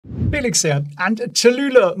Felix here. And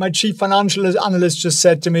Tallulah, my chief financial analyst, just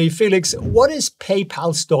said to me, Felix, what is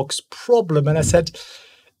PayPal stock's problem? And I said,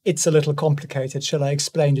 it's a little complicated. Shall I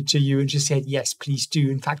explain it to you? And she said, yes, please do.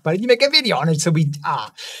 In fact, why don't you make a video on it? So we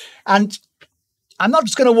are. And I'm not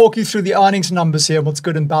just going to walk you through the earnings numbers here, what's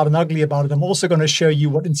good and bad and ugly about it. I'm also going to show you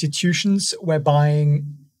what institutions we're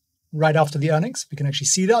buying right after the earnings. We can actually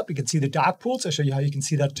see that. We can see the dark pools. I'll show you how you can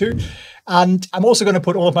see that too. And I'm also going to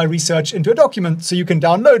put all of my research into a document so you can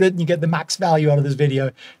download it and you get the max value out of this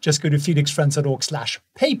video. Just go to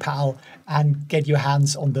felixfriends.org/PayPal and get your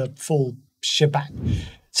hands on the full shebang.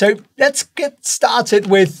 So let's get started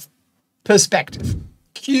with perspective.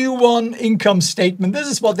 Q1 income statement. This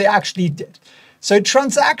is what they actually did. So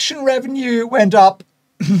transaction revenue went up.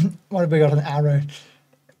 What have we got? An arrow.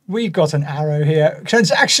 We've got an arrow here.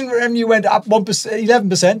 Transaction revenue went up 1%,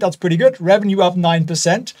 11%. That's pretty good. Revenue up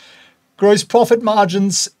 9%. Gross profit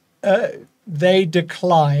margins, they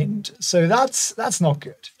declined. So that's not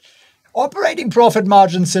good. Operating profit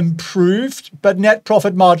margins improved, but net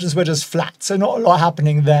profit margins were just flat. So not a lot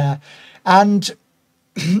happening there. And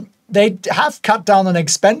they have cut down on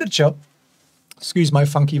expenditure. Excuse my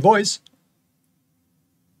funky voice.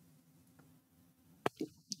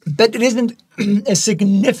 But it isn't a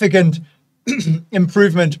significant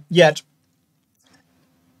improvement yet.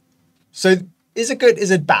 So is it good? Is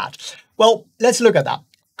it bad? Well, let's look at that.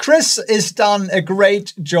 Chris has done a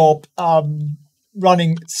great job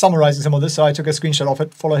summarizing some of this. So I took a screenshot of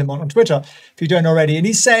it. Follow him on Twitter if you don't already. And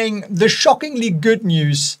he's saying the shockingly good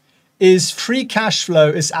news is free cash flow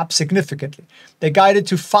is up significantly. They guided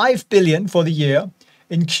to 5 billion for the year.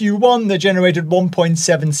 In Q1, they generated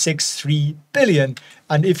 1.763 billion.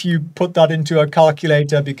 And if you put that into a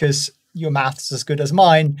calculator, because your math's as good as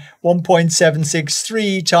mine,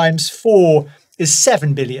 1.763 times 4 is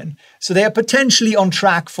 7 billion. So they are potentially on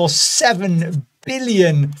track for 7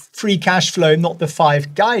 billion free cash flow, not the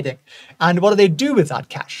 5 guiding. And what do they do with that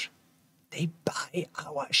cash? They buy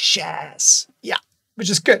our shares. Yeah, which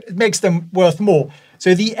is good. It makes them worth more.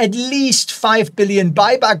 So the at least 5 billion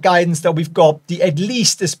buyback guidance that we've got, the at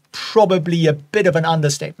least is probably a bit of an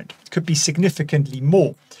understatement. It could be significantly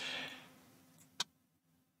more.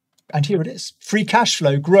 And here it is. Free cash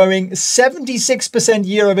flow growing 76%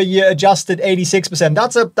 year over year, adjusted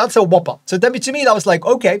 86%. That's a whopper. So to me, that was like,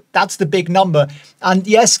 okay, that's the big number. And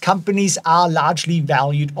yes, companies are largely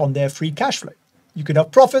valued on their free cash flow. You can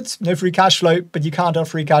have profits, no free cash flow, but you can't have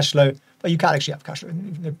free cash flow. Well, you can't actually have cash flow,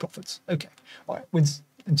 no profits. Okay. All right, Wins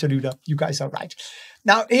and Tallulah, you guys are right.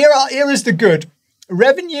 Now, here is the good.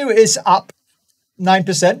 Revenue is up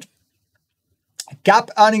 9%. GAAP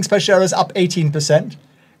earnings per share is up 18%.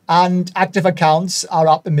 And active accounts are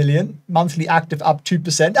up 1 million. Monthly active up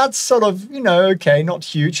 2%. That's sort of, okay, not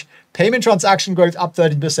huge. Payment transaction growth up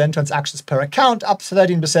 13%. Transactions per account up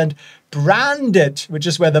 13%. Branded, which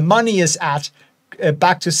is where the money is at,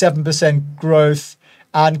 back to 7% growth.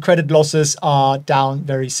 And credit losses are down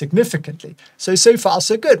very significantly. So far,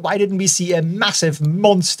 so good. Why didn't we see a massive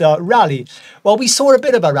monster rally? Well, we saw a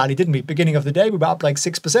bit of a rally, didn't we? Beginning of the day, we were up like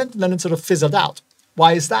 6%, and then it sort of fizzled out.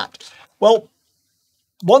 Why is that? Well,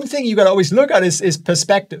 one thing you got to always look at is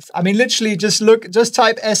perspective. I mean, literally just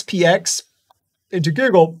type SPX into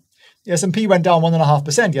Google. The S&P went down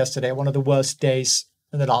 1.5% yesterday, one of the worst days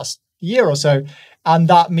in the last year or so. And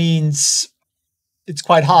that means it's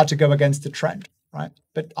quite hard to go against the trend. Right?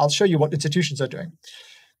 But I'll show you what institutions are doing.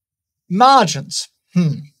 Margins.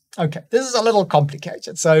 Okay, this is a little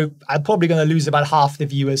complicated. So I'm probably going to lose about half the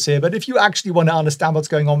viewers here. But if you actually want to understand what's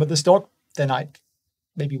going on with the stock, then I'd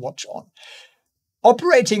maybe watch on.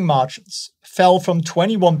 Operating margins fell from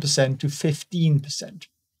 21% to 15%.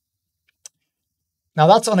 Now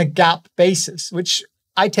that's on a GAAP basis, which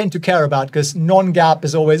I tend to care about because non-GAAP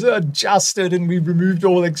is always adjusted and we removed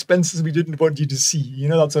all expenses we didn't want you to see,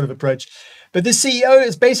 that sort of approach. But the CEO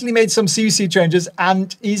has basically made some CUC changes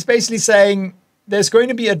and he's basically saying there's going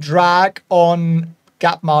to be a drag on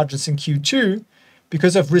GAAP margins in Q2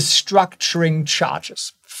 because of restructuring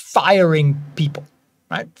charges, firing people,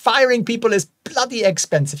 right? Firing people is bloody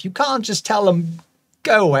expensive. You can't just tell them,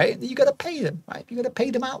 go away. You got to pay them, right? You got to pay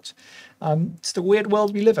them out. It's the weird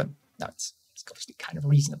world we live in. No, it's obviously kind of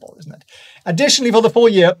reasonable, isn't it? Additionally, for the full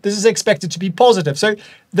year, this is expected to be positive. So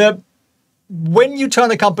when you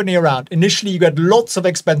turn a company around, initially you got lots of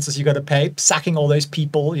expenses you got to pay, sacking all those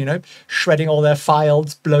people, shredding all their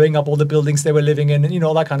files, blowing up all the buildings they were living in, and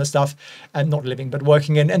all that kind of stuff, and not living, but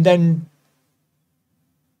working in. And then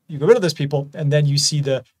you get rid of those people, and then you see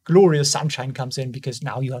the glorious sunshine comes in because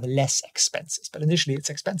now you have less expenses. But initially it's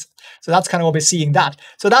expensive. So that's kind of what we're seeing that.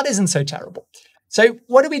 So that isn't so terrible. So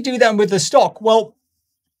what do we do then with the stock? Well,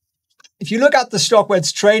 if you look at the stock where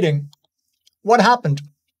it's trading, what happened?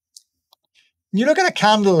 You look at a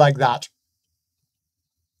candle like that.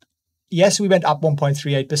 Yes, we went up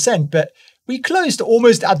 1.38%, but we closed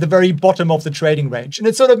almost at the very bottom of the trading range. And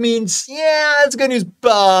it sort of means, yeah, it's good news,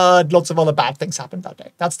 but lots of other bad things happened that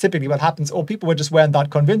day. That's typically what happens, or people were just weren't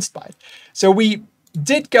that convinced by it. So we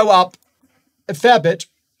did go up a fair bit.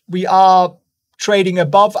 We are trading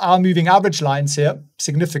above our moving average lines here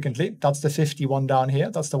significantly. That's the 51 down here.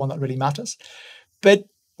 That's the one that really matters. But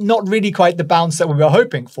not really quite the bounce that we were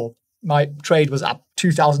hoping for. My trade was up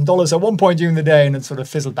 $2,000 at one point during the day, and it sort of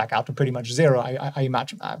fizzled back out to pretty much zero, I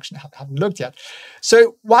imagine. I actually haven't looked yet.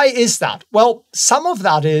 So why is that? Well, some of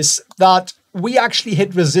that is that we actually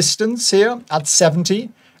hit resistance here at 70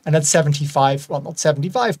 and at 75. Well, not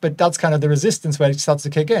 75, but that's kind of the resistance where it starts to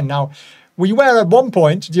kick in. Now, we were at one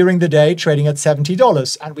point during the day trading at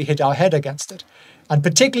 $70, and we hit our head against it. And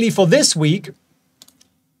particularly for this week,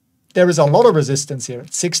 there is a lot of resistance here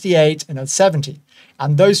at 68 and at 70.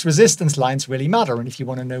 And those resistance lines really matter. And if you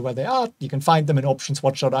want to know where they are, you can find them in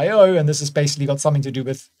optionswatch.io. And this has basically got something to do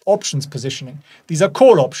with options positioning. These are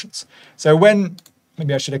call options. So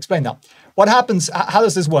maybe I should explain that. What happens, how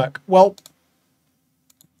does this work? Well,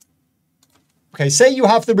 okay, say you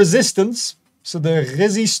have the resistance. So the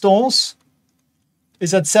resistance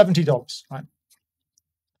is at $70, right?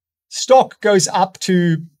 Stock goes up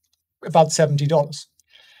to about $70.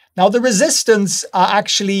 Now, the resistance are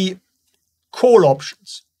actually call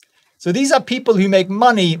options. So these are people who make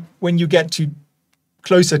money when you get to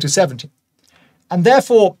closer to 70. And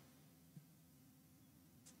therefore,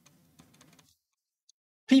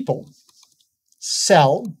 people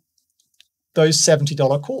sell those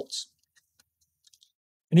 $70 calls.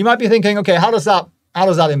 And you might be thinking, okay, how does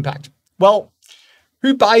that impact? Well,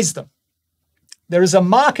 who buys them? There is a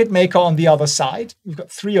market maker on the other side. We've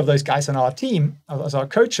got 3 of those guys on our team as our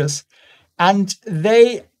coaches, and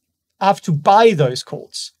they have to buy those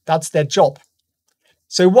calls. That's their job.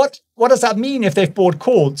 So what does that mean if they've bought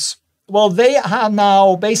calls? Well, they are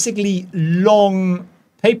now basically long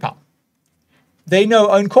PayPal. They now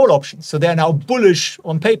own call options, so they're now bullish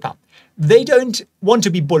on PayPal. They don't want to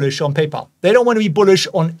be bullish on PayPal. They don't want to be bullish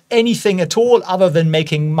on anything at all other than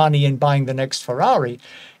making money and buying the next Ferrari.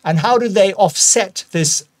 And how do they offset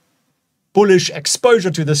this bullish exposure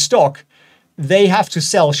to the stock? They have to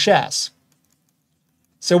sell shares.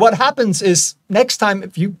 So what happens is next time,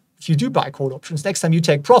 if you do buy call options, next time you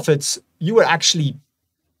take profits, you are actually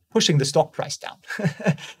pushing the stock price down.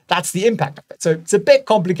 That's the impact of it. So it's a bit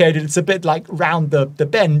complicated. It's a bit like round the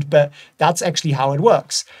bend, but that's actually how it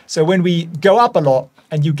works. So when we go up a lot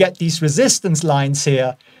and you get these resistance lines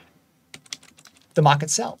here, the market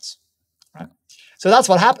sells, right? So that's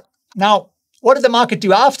what happened. Now, what did the market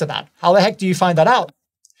do after that? How the heck do you find that out?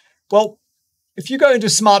 Well, if you go into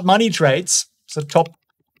smart money trades, so top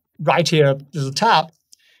right here, there's a tab,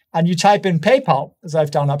 and you type in PayPal, as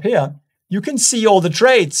I've done up here, you can see all the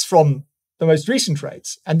trades from the most recent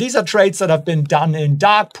trades. And these are trades that have been done in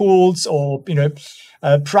dark pools or,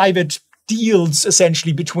 private deals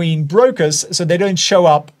essentially between brokers, so they don't show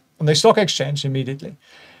up on the stock exchange immediately.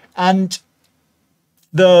 And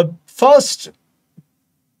the first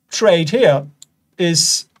trade here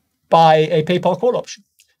is by a PayPal call option.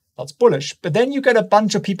 That's bullish. But then you get a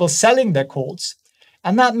bunch of people selling their calls.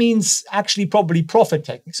 And that means actually probably profit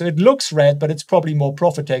taking. So it looks red, but it's probably more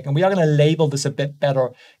profit taking. We are going to label this a bit better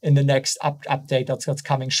in the next update that's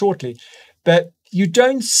coming shortly. But you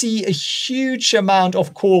don't see a huge amount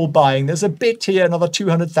of call buying. There's a bit here, another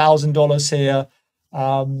 $200,000 here.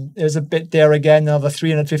 There's a bit there again, another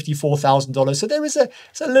 $354,000. So there is a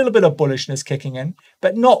little bit of bullishness kicking in,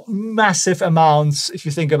 but not massive amounts if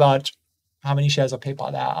you think about how many shares of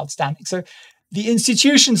PayPal there are outstanding. So the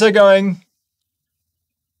institutions are going,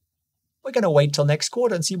 we're going to wait till next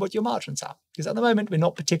quarter and see what your margins are. Because at the moment, we're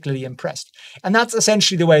not particularly impressed. And that's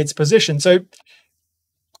essentially the way it's positioned. So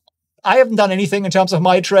I haven't done anything in terms of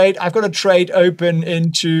my trade. I've got a trade open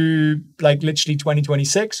into like literally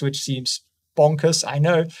 2026, which seems bonkers. I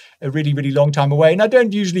know, a really, really long time away. And I'm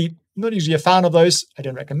not usually a fan of those. I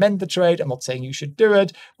don't recommend the trade. I'm not saying you should do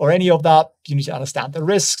it or any of that. You need to understand the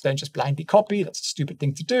risks. Don't just blindly copy. That's a stupid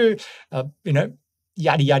thing to do.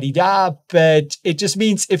 Yada, yada, yada. But it just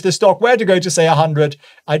means if the stock were to go to say 100,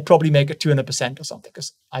 I'd probably make it 200% or something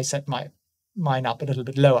because I set mine up a little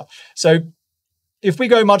bit lower. So if we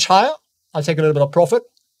go much higher, I'll take a little bit of profit.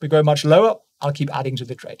 If we go much lower, I'll keep adding to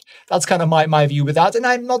the trade. That's kind of my view with that. And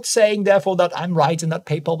I'm not saying, therefore, that I'm right and that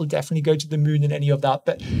PayPal will definitely go to the moon and any of that.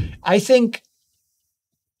 But I think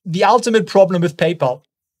the ultimate problem with PayPal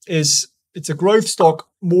is It's a growth stock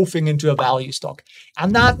morphing into a value stock.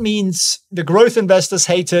 And that means the growth investors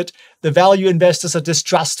hate it. The value investors are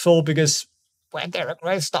distrustful because when they're a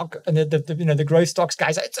growth stock and the growth stocks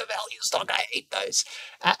guys, it's a value stock. I hate those.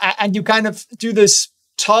 And you kind of do this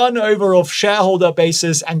turnover of shareholder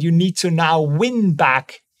bases, and you need to now win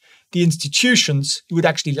back the institutions who would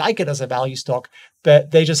actually like it as a value stock,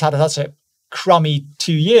 but they just had such a crummy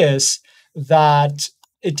 2 years that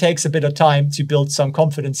it takes a bit of time to build some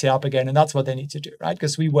confidence here up again. And that's what they need to do, right?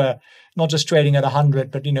 Because we were not just trading at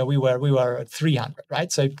 100, but we were at 300,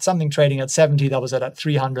 right? So something trading at 70 that was at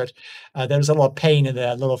 300. There was a lot of pain in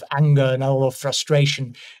there, a lot of anger and a lot of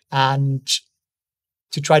frustration. And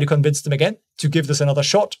to try to convince them again to give this another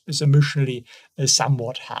shot is emotionally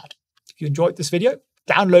somewhat hard. If you enjoyed this video,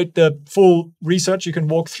 download the full research. You can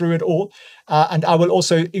walk through it all. And I will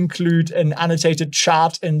also include an annotated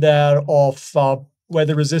chart in there of where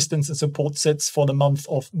the resistance and support sits for the month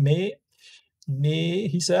of May. May,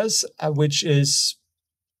 he says, which is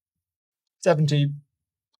 70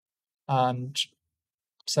 and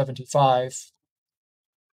 75.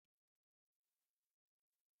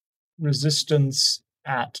 Resistance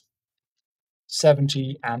at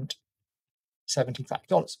 $70 and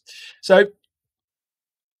 $75. So if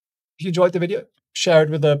you enjoyed the video, share it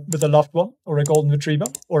with a loved one or a golden retriever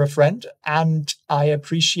or a friend. And I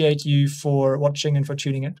appreciate you for watching and for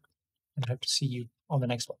tuning in, and hope to see you on the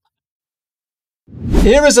next one.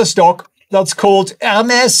 Here is a stock that's called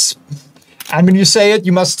Hermes. And when you say it,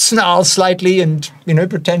 you must snarl slightly and,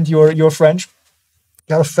 pretend you're French.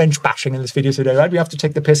 A lot of French bashing in this video today, right? We have to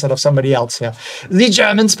take the piss out of somebody else here. The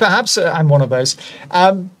Germans, perhaps. I'm one of those.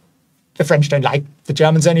 The French don't like the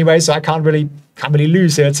Germans anyway, so I can't really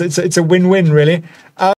lose here. It's a win-win, really.